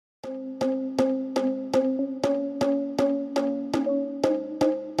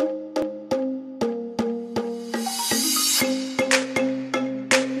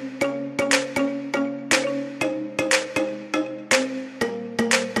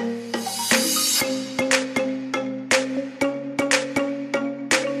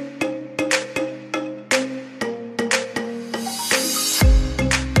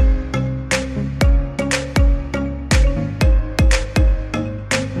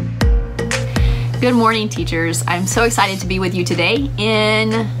Good morning, teachers. I'm so excited to be with you today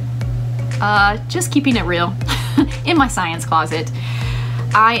in just keeping it real in my science closet.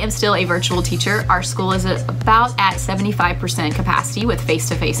 I am still a virtual teacher. Our school is about at 75% capacity with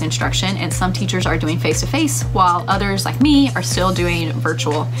face-to-face instruction, and some teachers are doing face-to-face while others, like me, are still doing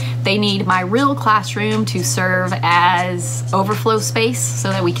virtual. They need my real classroom to serve as overflow space so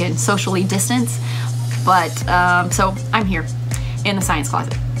that we can socially distance. But so I'm here in the science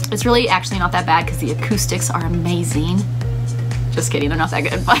closet. It's really actually not that bad because the acoustics are amazing. Just kidding, they're not that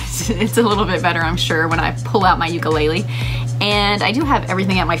good, but it's a little bit better, I'm sure, when I pull out my ukulele. And I do have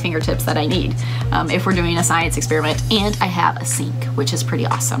everything at my fingertips that I need if we're doing a science experiment. And I have a sink, which is pretty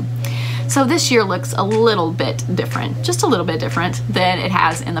awesome. So this year looks a little bit different, just a little bit different than it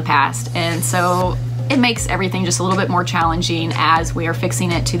has in the past. And so it makes everything just a little bit more challenging as we are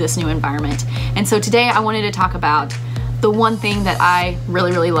fixing it to this new environment. And so today I wanted to talk about the one thing that I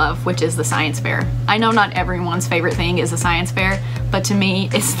really love, which is the science fair. I know not everyone's favorite thing is the science fair, but to me,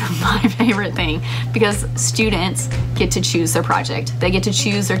 it's my favorite thing because students get to choose their project. They get to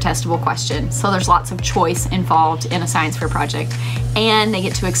choose their testable question. So there's lots of choice involved in a science fair project. And they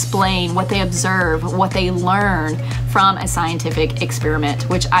get to explain what they observe, what they learn from a scientific experiment,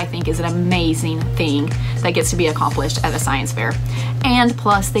 which I think is an amazing thing that gets to be accomplished at a science fair. And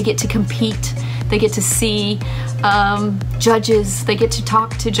plus, they get to compete. They get to see judges, they get to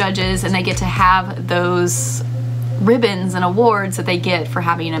talk to judges, and they get to have those ribbons and awards that they get for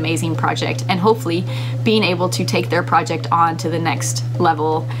having an amazing project and hopefully being able to take their project on to the next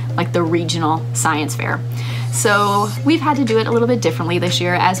level, like the regional science fair. So we've had to do it a little bit differently this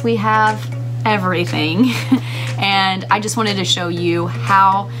year as we have everything. And I just wanted to show you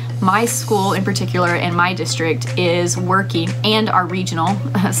how my school in particular and my district is working, and our regional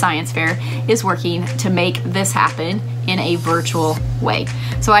science fair is working to make this happen in a virtual way.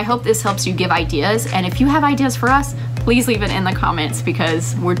 So I hope this helps you give ideas, and if you have ideas for us, please leave it in the comments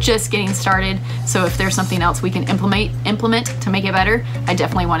because we're just getting started. So if there's something else we can implement to make it better, I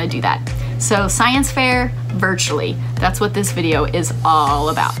definitely want to do that. So science fair virtually, that's what this video is all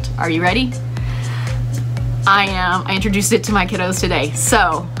about. Are you ready? I am. I introduced it to my kiddos today.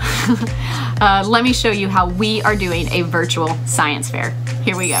 So let me show you how we are doing a virtual science fair.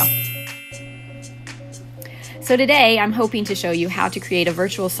 Here we go. So today I'm hoping to show you how to create a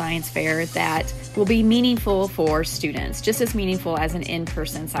virtual science fair that will be meaningful for students, just as meaningful as an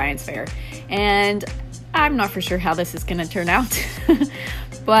in-person science fair. And I'm not for sure how this is going to turn out.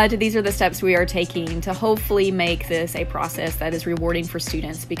 But these are the steps we are taking to hopefully make this a process that is rewarding for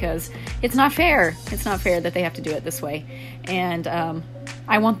students because it's not fair. It's not fair that they have to do it this way. And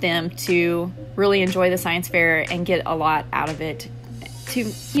I want them to really enjoy the science fair and get a lot out of it.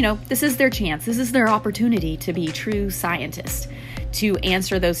 This is their chance. This is their opportunity to be true scientists, to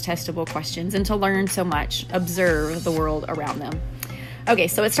answer those testable questions and to learn so much, observe the world around them. Okay,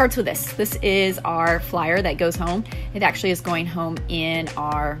 so it starts with this. This is our flyer that goes home. It actually is going home in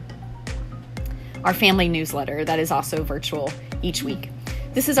our family newsletter that is also virtual each week.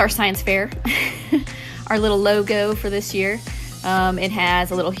 This is our science fair, our little logo for this year. It has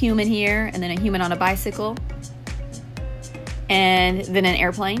a little human here, and then a human on a bicycle, and then an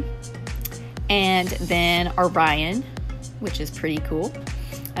airplane, and then Orion, which is pretty cool.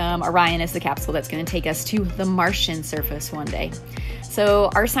 Orion is the capsule that's going to take us to the Martian surface one day. So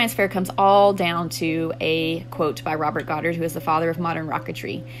our science fair comes all down to a quote by Robert Goddard, who is the father of modern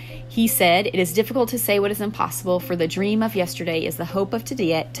rocketry. He said, "It is difficult to say what is impossible, for the dream of yesterday is the hope of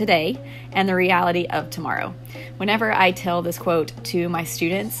today and the reality of tomorrow." Whenever I tell this quote to my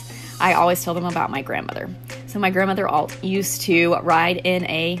students, I always tell them about my grandmother. So my grandmother Alt used to ride in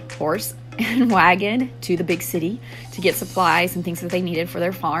a horse and wagon to the big city to get supplies and things that they needed for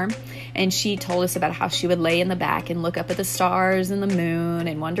their farm. And she told us about how she would lay in the back and look up at the stars and the moon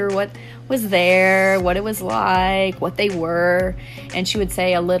and wonder what was there, what it was like, what they were. And she would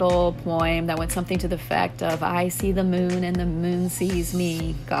say a little poem that went something to the effect of, "I see the moon and the moon sees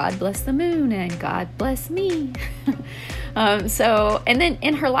me. God bless the moon and God bless me." And then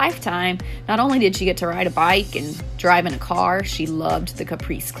in her lifetime, not only did she get to ride a bike and drive in a car, she loved the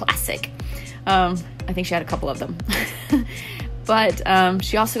Caprice Classic. I think she had a couple of them. But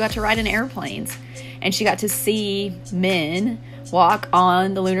she also got to ride in airplanes, and she got to see men walk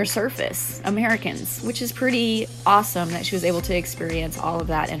on the lunar surface, Americans, which is pretty awesome that she was able to experience all of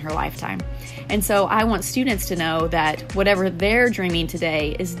that in her lifetime. And so I want students to know that whatever they're dreaming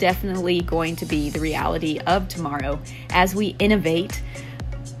today is definitely going to be the reality of tomorrow as we innovate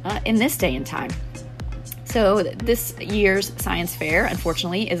in this day and time. So this year's science fair,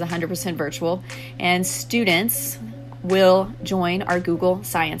 unfortunately, is 100% virtual, and students will join our Google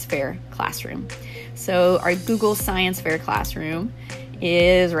Science Fair classroom. So our Google Science Fair classroom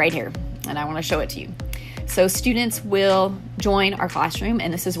is right here, and I want to show it to you. So students will join our classroom,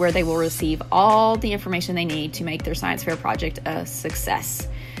 and this is where they will receive all the information they need to make their science fair project a success.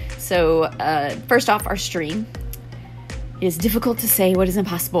 So first off, our stream is difficult to say what is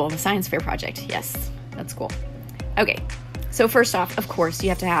impossible in the science fair project. Yes, that's cool. Okay, so first off, of course, you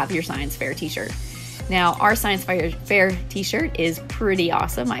have to have your science fair t-shirt. Now, our science fair t-shirt is pretty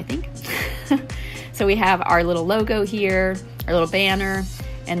awesome, I think. So we have our little logo here, our little banner,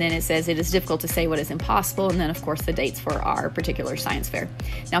 and then it says it is difficult to say what is impossible, and then of course the dates for our particular science fair.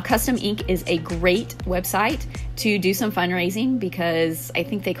 Now, Custom Ink is a great website to do some fundraising, because I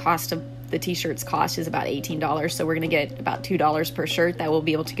think the t-shirts cost is about $18, so we're going to get about $2 per shirt that will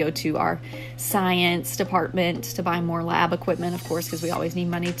be able to go to our science department to buy more lab equipment, of course, because we always need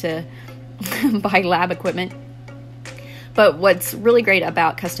money to buy lab equipment. But what's really great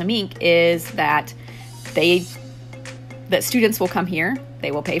about Custom Ink is that students will come here,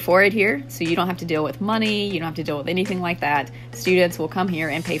 they will pay for it here, so you don't have to deal with money, you don't have to deal with anything like that. Students will come here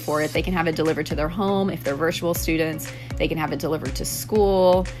and pay for it. They can have it delivered to their home if they're virtual students. They can have it delivered to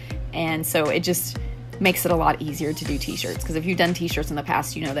school, and so it just makes it a lot easier to do t-shirts, because if you've done t-shirts in the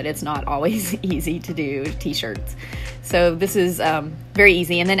past, you know that it's not always easy to do t-shirts. So this is very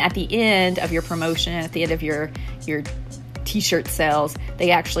easy. And then at the end of your promotion, at the end of your t-shirt sales,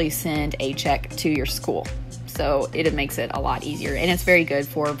 they actually send a check to your school. So it makes it a lot easier, and it's very good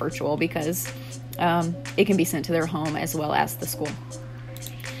for virtual because it can be sent to their home as well as the school.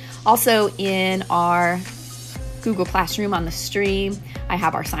 Also, in our Google Classroom on the stream, I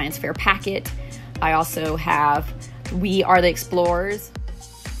have our science fair packet. I also have We Are the Explorers.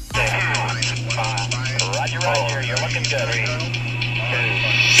 Roger, roger, you're looking good. 3,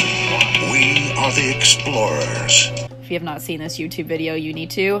 2, 1. We Are the Explorers. If you have not seen this YouTube video, you need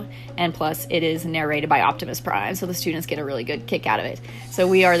to. And plus, it is narrated by Optimus Prime, so the students get a really good kick out of it. So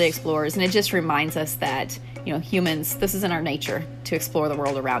We Are the Explorers, and it just reminds us that, you know, humans, this is in our nature to explore the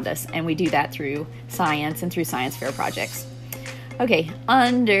world around us, and we do that through science and through science fair projects. Okay,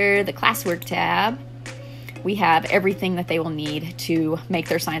 under the Classwork tab, we have everything that they will need to make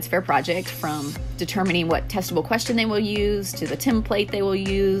their science fair project, from determining what testable question they will use, to the template they will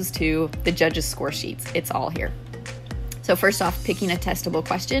use, to the judges' score sheets. It's all here. So first off, picking a testable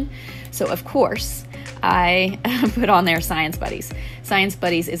question. So of course, I put on there Science Buddies. Science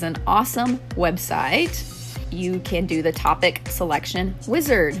Buddies is an awesome website. You can do the topic selection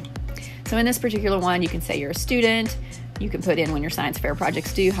wizard. So in this particular one, you can say you're a student. You can put in when your science fair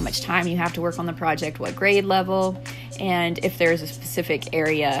project's due, how much time you have to work on the project, what grade level, and if there's a specific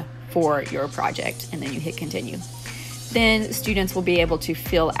area for your project, and then you hit continue. Then students will be able to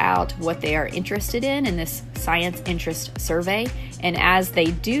fill out what they are interested in this science interest survey. And as they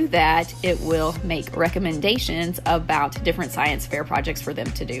do that, it will make recommendations about different science fair projects for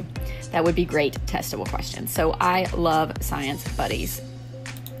them to do. That would be great testable questions. So I love Science Buddies.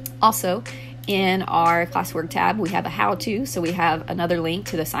 Also, in our Classwork tab, we have a how-to. So we have another link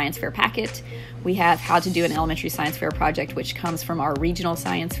to the science fair packet. We have how to do an elementary science fair project, which comes from our regional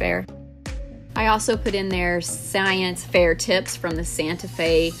science fair. I also put in there science fair tips from the Santa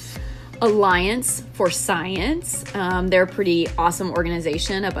Fe Alliance for Science. They're a pretty awesome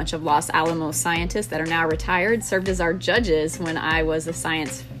organization. A bunch of Los Alamos scientists that are now retired served as our judges when I was a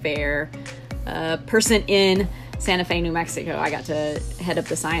science fair person in Santa Fe, New Mexico. I got to head up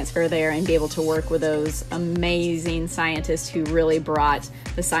the science fair there and be able to work with those amazing scientists who really brought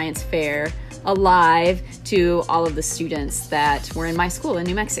the science fair alive to all of the students that were in my school in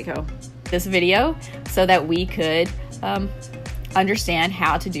New Mexico. This video so that we could understand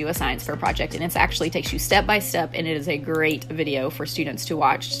how to do a science fair project, and it actually takes you step by step, and it is a great video for students to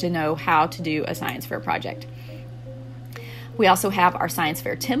watch to know how to do a science fair project. We also have our science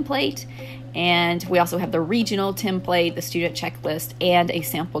fair template, and we also have the regional template, the student checklist, and a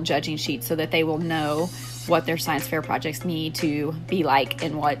sample judging sheet so that they will know what their science fair projects need to be like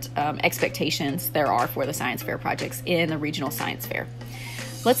and what expectations there are for the science fair projects in the regional science fair.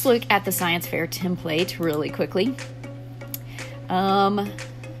 Let's look at the science fair template really quickly.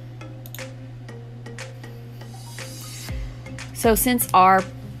 So since our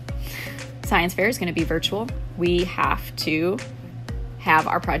science fair is going to be virtual, we have to have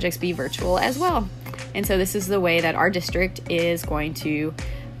our projects be virtual as well. And so this is the way that our district is going to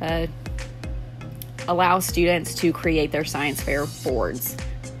allow students to create their science fair boards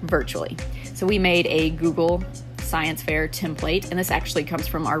virtually. So we made a Google Science Fair template, and this actually comes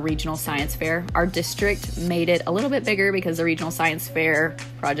from our regional science fair. Our district made it a little bit bigger because the regional science fair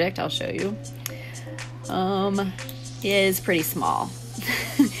project, I'll show you, is pretty small.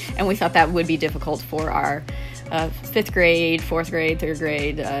 And we thought that would be difficult for our 5th grade, 4th grade, 3rd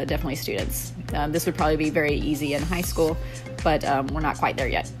grade, definitely students. This would probably be very easy in high school, but we're not quite there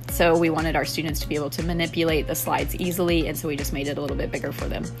yet. So we wanted our students to be able to manipulate the slides easily, and so we just made it a little bit bigger for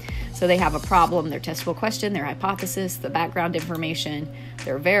them. So they have a problem, their testable question, their hypothesis, the background information,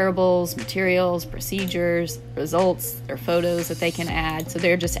 their variables, materials, procedures, results, their photos that they can add. So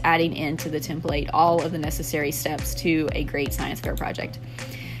they're just adding into the template all of the necessary steps to a great science fair project.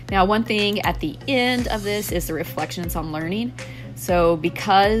 Now, one thing at the end of this is the reflections on learning. So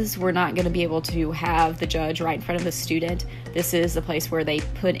because we're not going to be able to have the judge right in front of the student, this is the place where they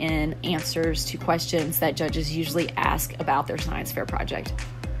put in answers to questions that judges usually ask about their science fair project.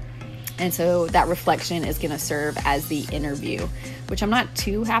 And so that reflection is going to serve as the interview, which I'm not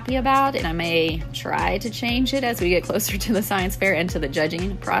too happy about, and I may try to change it as we get closer to the science fair and to the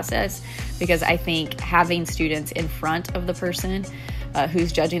judging process, because I think having students in front of the person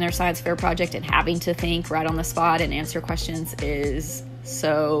who's judging their science fair project and having to think right on the spot and answer questions is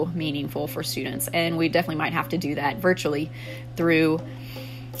so meaningful for students. And we definitely might have to do that virtually through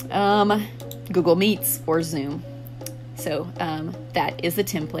Google Meets or Zoom. So that is the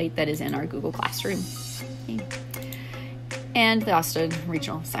template that is in our Google Classroom. Okay. And the Austin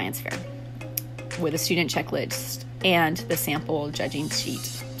Regional Science Fair with a student checklist and the sample judging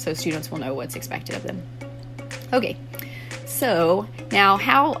sheet, so students will know what's expected of them. Okay. So now,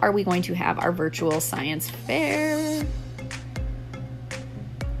 how are we going to have our virtual science fair?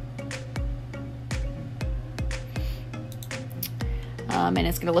 And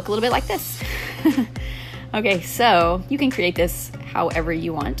it's going to look a little bit like this. Okay, so you can create this however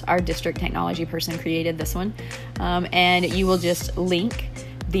you want. Our district technology person created this one. And you will just link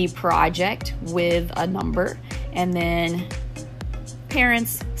the project with a number, and then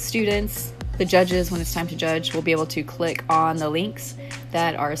parents, students, the judges, when it's time to judge, will be able to click on the links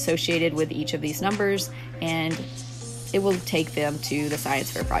that are associated with each of these numbers, and it will take them to the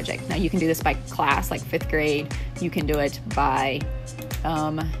science fair project. Now you can do this by class, like 5th grade. You can do it by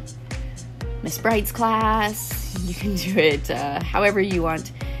Miss Bright's class. You can do it however you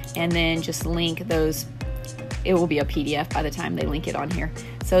want, and then just link those. It will be a PDF by the time they link it on here,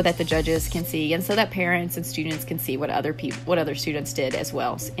 so that the judges can see, and so that parents and students can see what other students did as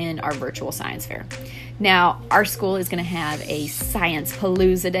well in our virtual science fair. Now, our school is going to have a Science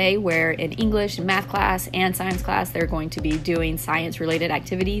Palooza Day, where in English and math class and science class, they're going to be doing science-related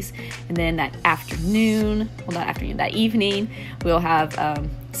activities. And then that evening, we'll have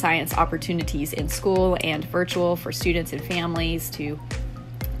science opportunities in school and virtual for students and families to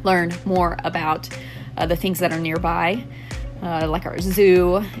learn more about the things that are nearby, like our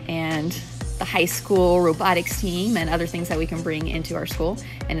zoo and the high school robotics team and other things that we can bring into our school,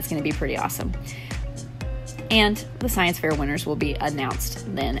 and it's going to be pretty awesome. And the science fair winners will be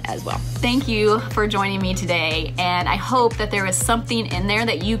announced then as well. Thank you for joining me today, and I hope that there is something in there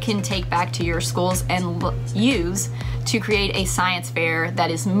that you can take back to your schools and use to create a science fair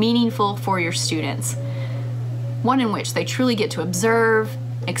that is meaningful for your students. One in which they truly get to observe,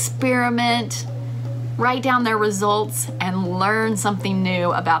 experiment, write down their results, and learn something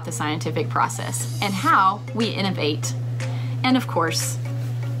new about the scientific process and how we innovate. And of course,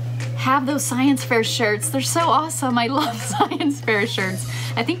 have those science fair shirts. They're so awesome. I love science fair shirts.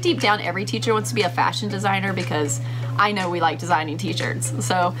 I think deep down every teacher wants to be a fashion designer, because I know we like designing t-shirts.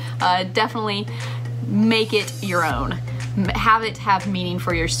 So definitely make it your own. Have it have meaning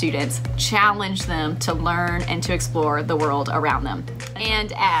for your students. Challenge them to learn and to explore the world around them.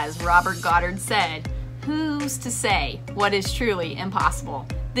 And as Robert Goddard said, who's to say what is truly impossible?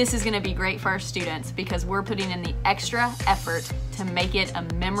 This is going to be great for our students, because we're putting in the extra effort to make it a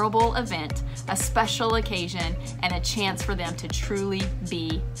memorable event, a special occasion, and a chance for them to truly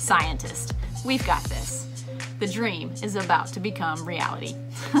be scientists. We've got this. The dream is about to become reality.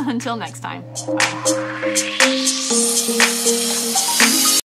 Until next time, bye.